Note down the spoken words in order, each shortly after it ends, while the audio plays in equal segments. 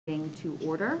meeting to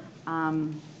order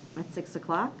at 6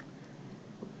 o'clock.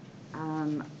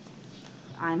 I'm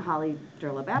Holly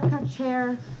Durla-Babcock,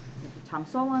 Chair. Tom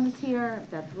Solon is here,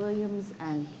 Beth Williams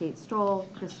and Kate Stoll,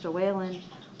 Krista Whalen,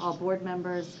 all board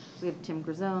members. We have Tim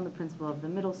Grisone, the principal of the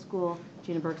middle school,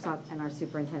 Gina Bergstock, and our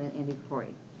superintendent, Andy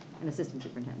Pori, and assistant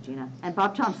superintendent, Gina, and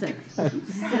Bob Thompson.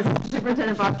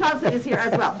 Superintendent Bob Thompson is here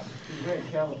as well. Great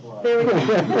camouflage. There we go.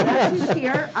 That's who's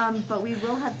here, but we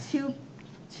will have two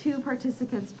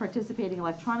participants participating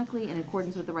electronically in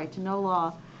accordance with the right to know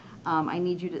law. I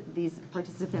need these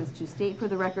participants to state for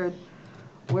the record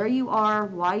where you are,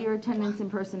 why your attendance in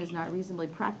person is not reasonably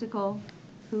practical.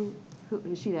 Who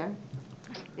is she there?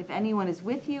 If anyone is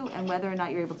with you, and whether or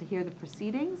not you're able to hear the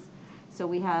proceedings. So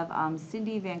we have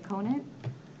Cindy Van Conant.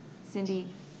 Cindy,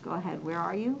 go ahead. Where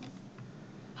are you?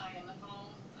 I am at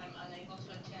home. I'm unable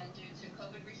to attend due to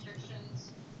COVID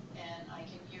restrictions, and I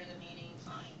can hear the meeting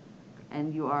fine.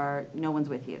 And no one's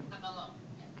with you? I'm alone.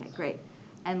 Okay, great.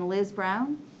 And Liz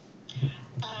Brown?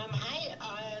 Hi,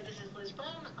 this is Liz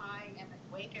Brown. I am in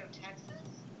Waco,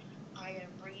 Texas. I am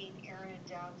bringing Erin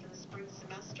down for the spring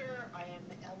semester. I am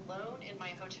alone in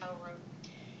my hotel room,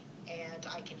 and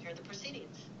I can hear the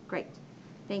proceedings. Great.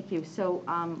 Thank you. So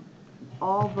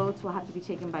all votes will have to be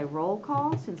taken by roll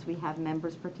call since we have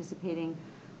members participating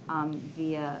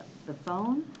via the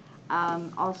phone.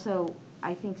 Also,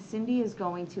 I think Cindy is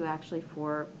going to actually,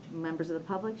 for members of the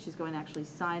public, she's going to actually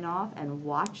sign off and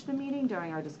watch the meeting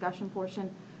during our discussion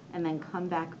portion and then come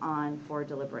back on for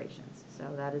deliberations.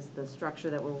 So that is the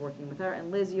structure that we're working with her. And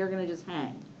Liz, you're going to just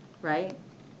hang, right?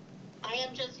 I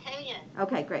am just hanging.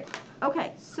 Okay, great.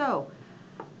 Okay, so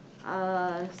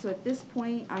at this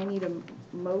point, I need a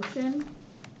motion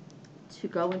to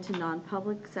go into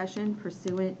non-public session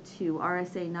pursuant to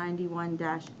RSA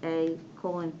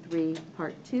 91-A:3,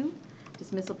 Part 2.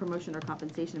 Dismissal, promotion, or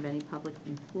compensation of any public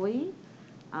employee.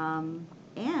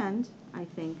 And I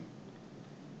think,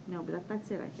 no, but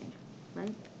that's it, I think,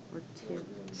 right? Or two.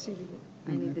 CBA.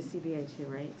 I need the CBA too,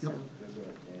 right? Yep. So,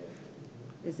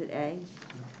 is it A?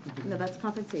 No, that's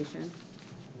compensation.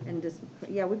 And just,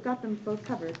 yeah, we've got them both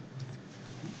covered.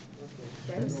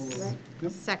 Okay, right?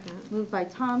 Yep. Second. Moved by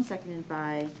Tom, seconded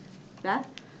by Beth.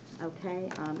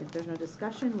 Okay, if there's no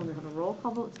discussion, we'll have a roll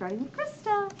call vote starting with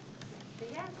Krista.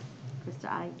 Yes. Krista,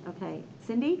 aye. Okay.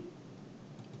 Cindy?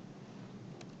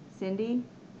 Cindy?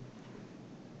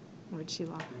 Where'd she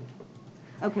log?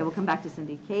 Okay, we'll come back to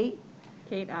Cindy. Kate?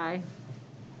 Kate, aye.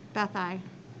 Beth, aye.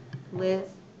 Liz?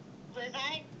 Liz,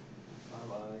 I.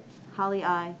 Holly,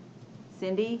 aye.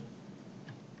 Cindy?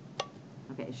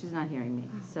 Okay, she's not hearing me.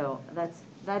 So that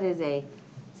is a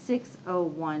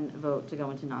 6:01 vote to go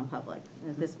into non-public.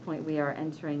 And at this point, we are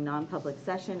entering non-public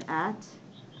session at,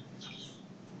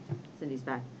 Cindy's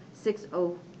back,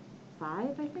 6:05,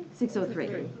 I think?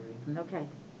 6:03. Okay.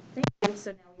 Thank you.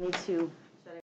 So now we need to